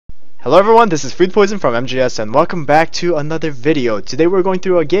Hello everyone, this is Food Poison from MGS and welcome back to another video. Today we're going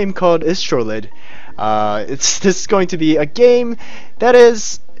through a game called Istrolid. This is going to be a game that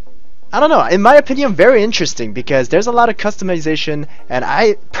is, I don't know, in my opinion very interesting because there's a lot of customization and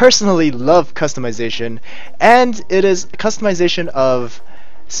I personally love customization, and it is customization of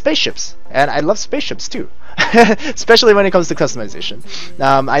spaceships, and I love spaceships too. Especially when it comes to customization.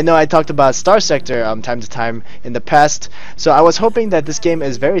 I know I talked about Star Sector time to time in the past, so I was hoping that this game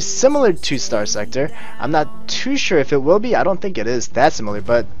is very similar to Star Sector. I'm not too sure if it will be. I don't think it is that similar,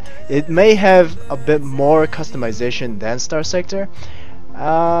 but it may have a bit more customization than Star Sector.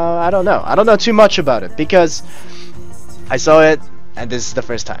 I don't know. I don't know too much about it because I saw it and this is the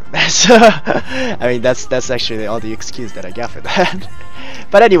first time. So, I mean, that's actually all the excuse that I got for that.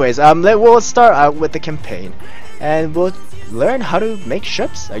 But anyways, we'll start out with the campaign, and we'll learn how to make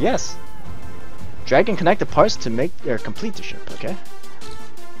ships, I guess. Drag and connect the parts to make or complete the ship. Okay.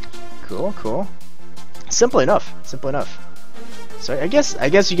 Cool, cool. Simple enough. Simple enough. So I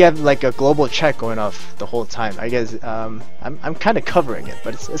guess you get like a global check going off the whole time. I guess I'm kind of covering it,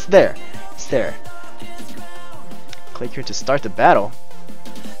 but it's there. It's there. Click here to start the battle.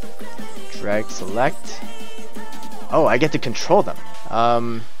 Drag, select. Oh, I get to control them.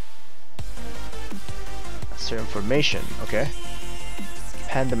 Certain formation. Okay.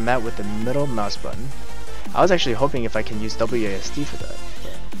 Pan the map with the middle mouse button. I was actually hoping if I can use WASD for that.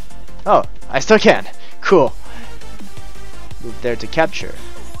 Oh, I still can. Cool. Move there to capture.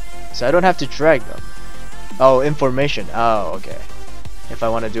 So I don't have to drag them. Oh, information. Oh, okay. If I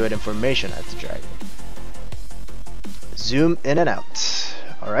want to do it in formation, I have to drag it. Zoom in and out.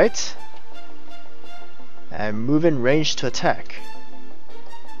 Alright. And move in range to attack.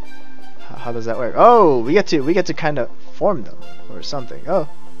 How does that work? Oh, we get to kind of form them or something. Oh,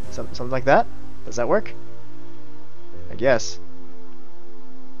 something like that. Does that work? I guess.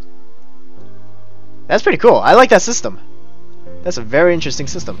 That's pretty cool. I like that system. That's a very interesting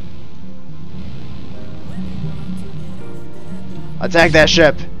system. Attack that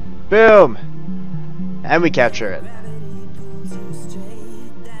ship. Boom. And we capture it.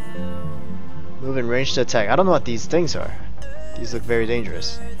 Move in range to attack. I don't know what these things are. These look very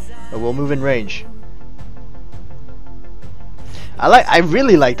dangerous. But we'll move in range. I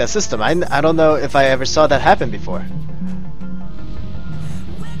really like that system. I don't know if I ever saw that happen before.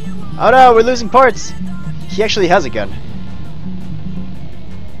 Oh no, we're losing parts. He actually has a gun.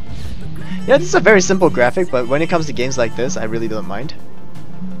 Yeah, this is a very simple graphic, but when it comes to games like this, I really don't mind.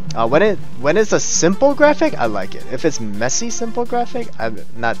 When it's a simple graphic, I like it. If it's messy simple graphic, I'm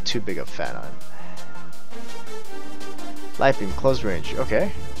not too big a fan on it. Light beam, close range.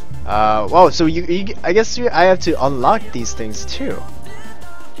 Okay. Whoa. So I guess I have to unlock these things too.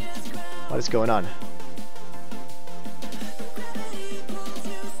 What is going on?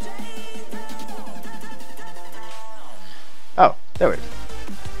 Oh, there we go.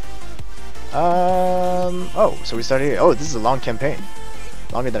 Oh, so we started here. Oh, this is a long campaign.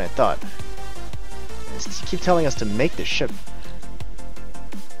 Longer than I thought. They keep telling us to make this ship.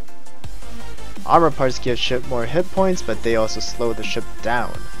 Armor parts give ship more hit points, but they also slow the ship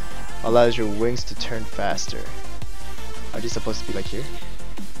down. Allows your wings to turn faster. Are these supposed to be like here?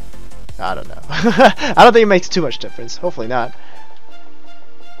 I don't know. I don't think it makes too much difference. Hopefully not.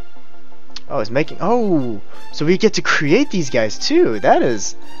 Oh, it's making... Oh! So we get to create these guys too. That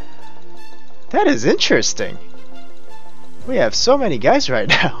is interesting. We have so many guys right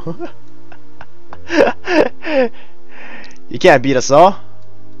now. You can't beat us all.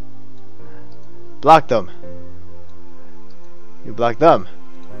 Block them. You block them.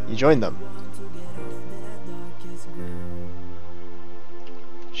 You join them.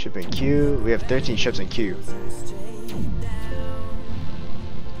 Ship in queue. We have 13 ships in queue.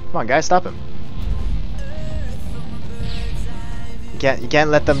 Come on, guys, stop him. You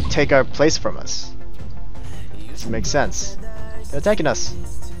can't let them take our place from us. This makes sense. They're attacking us.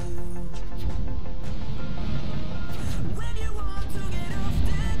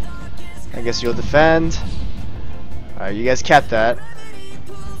 I guess you'll defend. Alright, you guys cap that.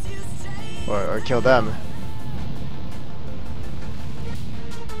 Or kill them.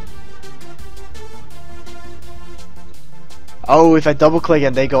 Oh, if I double click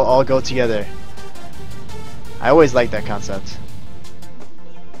and they all go together. I always like that concept.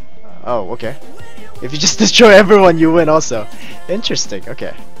 Oh, okay. If you just destroy everyone, you win also. Interesting,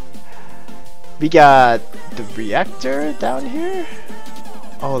 okay. We got the reactor down here.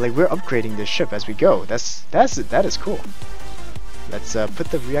 Oh, like we're upgrading this ship as we go. That is cool. Let's put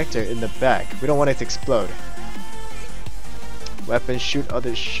the reactor in the back. We don't want it to explode. Weapons shoot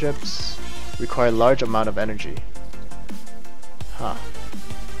other ships. Require large amount of energy. Huh.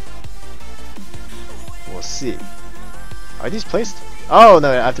 We'll see. Are these placed? Oh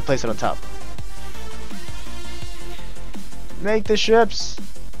no, I have to place it on top. Make the ships.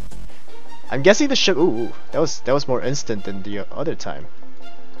 I'm guessing the ship. Ooh, that was more instant than the other time.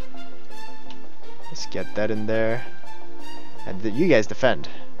 Let's get that in there, and you guys defend.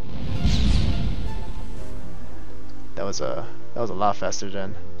 That was a lot faster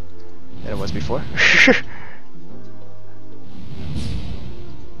than it was before.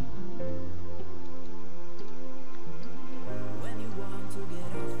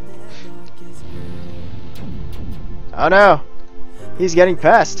 Oh no! He's getting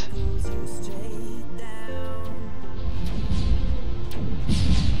past.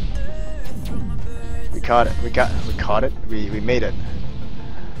 We caught it. We caught it. We made it.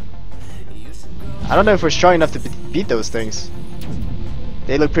 I don't know if we're strong enough to beat those things.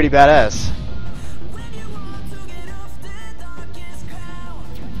 They look pretty badass.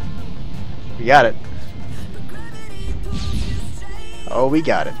 We got it. Oh, we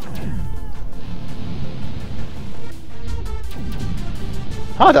got it.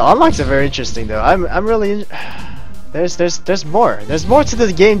 Oh, the unlocks are very interesting though. I'm really there's more. There's more to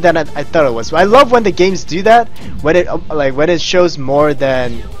the game than I thought it was. I love when the games do that, when it shows more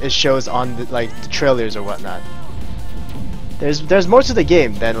than it shows on the trailers or whatnot. There's more to the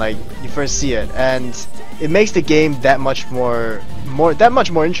game than you first see it, and it makes the game that much more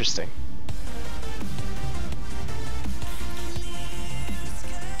interesting.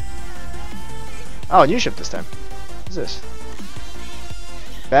 Oh, new ship this time. What's this?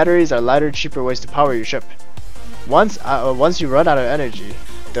 Batteries are lighter, cheaper ways to power your ship. Once you run out of energy,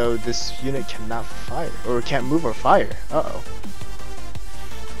 though, this unit cannot fire, or can't move or fire. Uh-oh.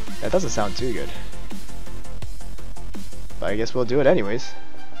 That doesn't sound too good. But I guess we'll do it anyways.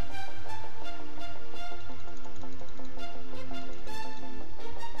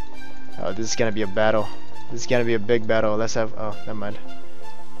 Oh, this is gonna be a battle. This is gonna be a big battle. Let's have. Oh, never mind.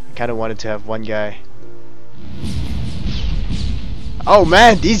 I kind of wanted to have one guy. Oh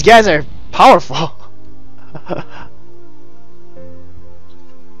man, these guys are powerful.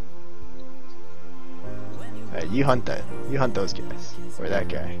 Alright, you hunt that. You hunt those guys. Or that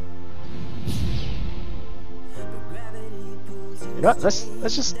guy. You know what?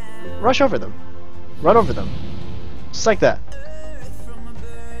 Let's just rush over them. Run over them. Just like that.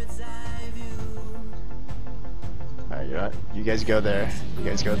 Alright, you know what? You guys go there. You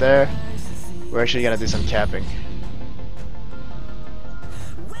guys go there. We're actually gonna do some capping.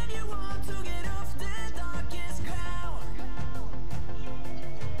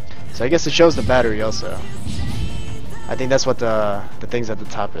 So I guess it shows the battery also. I think that's what the things at the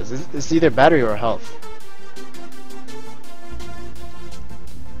top is. It's either battery or health.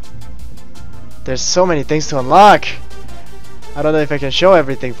 There's so many things to unlock. I don't know if I can show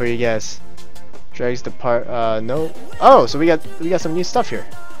everything for you guys. Drags the part. No. Oh, so we got some new stuff here.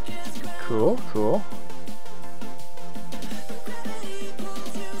 Cool, cool.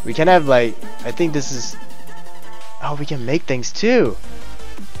 We can have I think this is. Oh, we can make things too.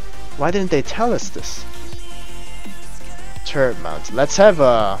 Why didn't they tell us this? Turret mount. Let's have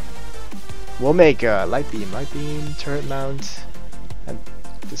we'll make light beam, turret mount, and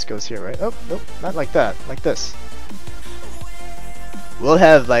this goes here, right? Oh, nope, not like that. Like this. We'll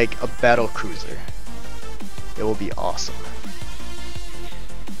have a battle cruiser. It will be awesome.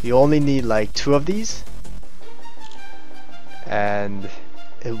 You only need 2 of these, and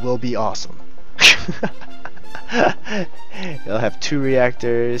it will be awesome. It'll have 2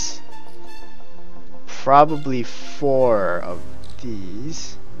 reactors, probably 4 of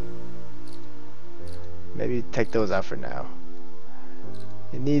these. Maybe take those out for now.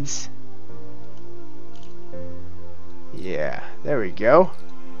 It needs, yeah, there we go.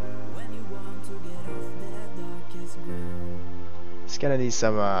 It's gonna need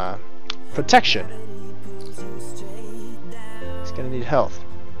some protection. It's gonna need health.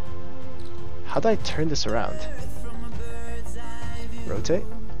 How do I turn this around? Rotate?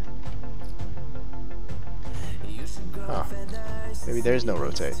 Huh. Maybe there's no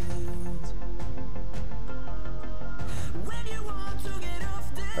rotate.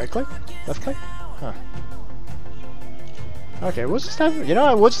 Right click? Left click? Huh. Okay, we'll just have, you know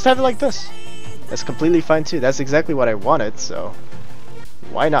what, we'll just have it like this. That's completely fine too. That's exactly what I wanted, so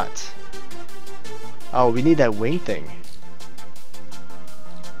why not? Oh, we need that wing thing.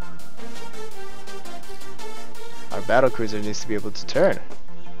 Our battle cruiser needs to be able to turn.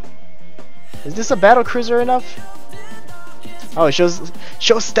 Is this a battle cruiser enough? Oh, it shows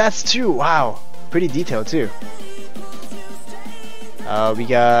stats too. Wow, pretty detailed too. We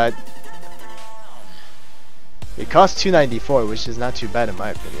got. It costs $294, which is not too bad in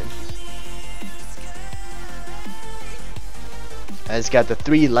my opinion. And it's got the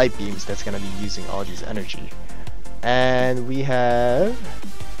 3 light beams that's gonna be using all these energy. And we have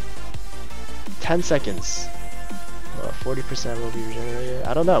 10 seconds. 40% will be regenerated.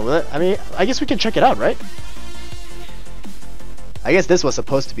 I don't know. I mean, I guess we can check it out, right? I guess this was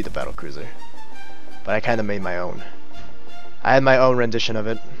supposed to be the battle cruiser, but I kind of made my own. I had my own rendition of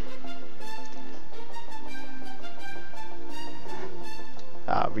it.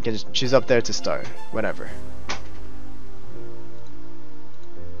 We can just choose up there to start, whenever.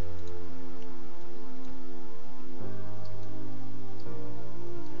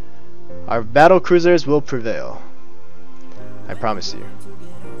 Our battle cruisers will prevail. I promise you.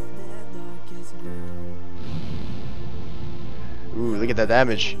 Ooh, look at that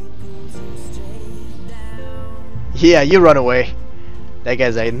damage. Yeah, you run away. That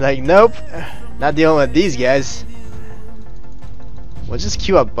guy's like, nope, not dealing with these guys. We'll just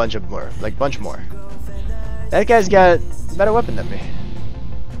queue up a bunch more. That guy's got a better weapon than me.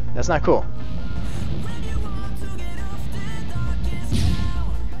 That's not cool.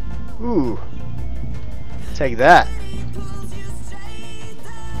 Ooh. Take that.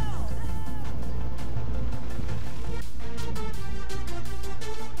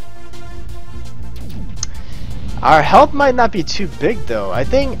 Our health might not be too big though. I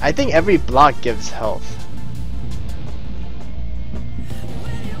think every block gives health.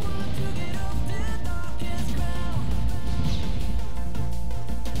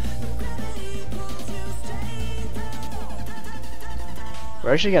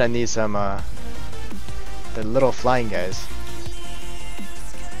 We're actually gonna need some the little flying guys.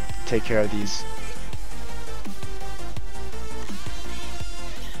 Take care of these.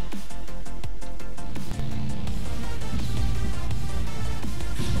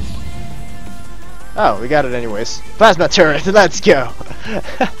 Oh, we got it anyways. Plasma turret, let's go.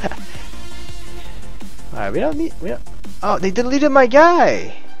 Alright, we don't. Oh, they deleted my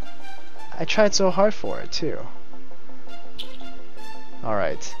guy. I tried so hard for it too.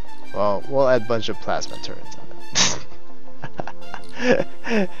 Alright. Well, we'll add a bunch of plasma turrets on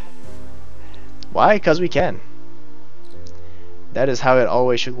it. Why? Because we can. That is how it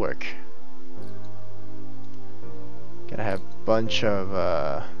always should work. Gotta have a bunch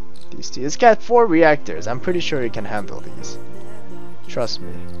of these two. It's got 4 reactors. I'm pretty sure it can handle these. Trust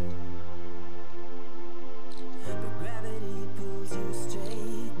me.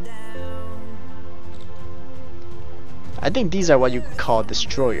 I think these are what you call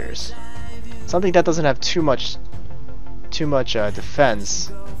destroyers. Something that doesn't have too much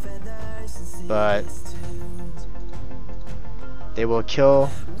defense, but they will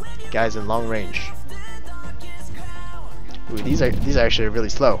kill guys in long range. Ooh, these are actually really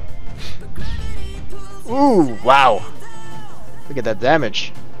slow. Ooh, wow! Look at that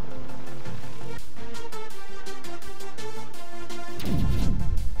damage.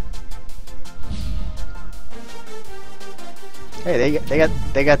 Hey,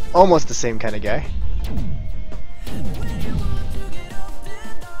 they got almost the same kind of guy.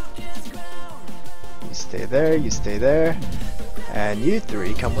 You stay there, and you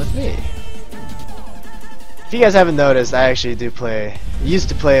 3 come with me. If you guys haven't noticed, I actually used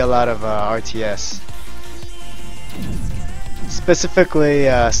to play a lot of RTS. Specifically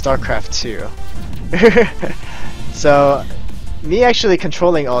StarCraft 2. So me actually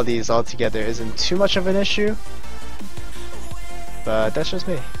controlling all these all together isn't too much of an issue. But that's just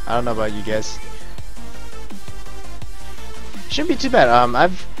me. I don't know about you guys. Shouldn't be too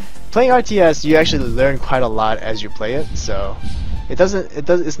bad. Playing RTS, you actually learn quite a lot as you play it, so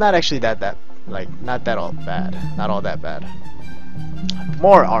it's not actually not all that bad.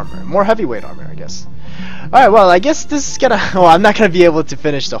 More armor, more heavyweight armor, I guess. Alright, well, I guess this is gonna well, I'm not gonna be able to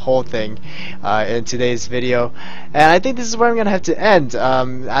finish the whole thing in today's video, and I think this is where I'm gonna have to end.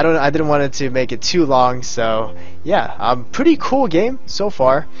 I didn't want it to make it too long, so yeah, pretty cool game so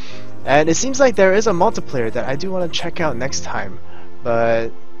far, and it seems like there is a multiplayer that I do want to check out next time,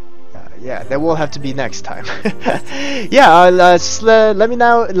 but yeah, that will have to be next time. Yeah, just let me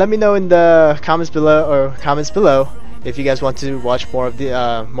know in the comments below if you guys want to watch more of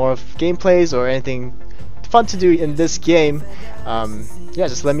gameplays or anything fun to do in this game. Yeah,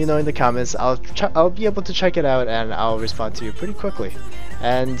 just let me know in the comments. I'll be able to check it out and I'll respond to you pretty quickly.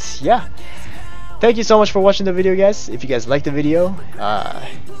 And yeah, thank you so much for watching the video, guys. If you guys liked the video,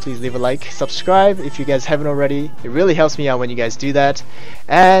 please leave a like, subscribe if you guys haven't already. It really helps me out when you guys do that.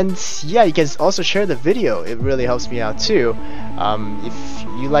 And yeah, you can also share the video. It really helps me out too. If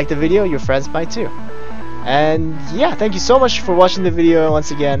you like the video, your friends might too. And yeah, thank you so much for watching the video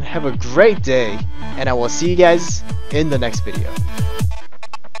once again. Have a great day, and I will see you guys in the next video.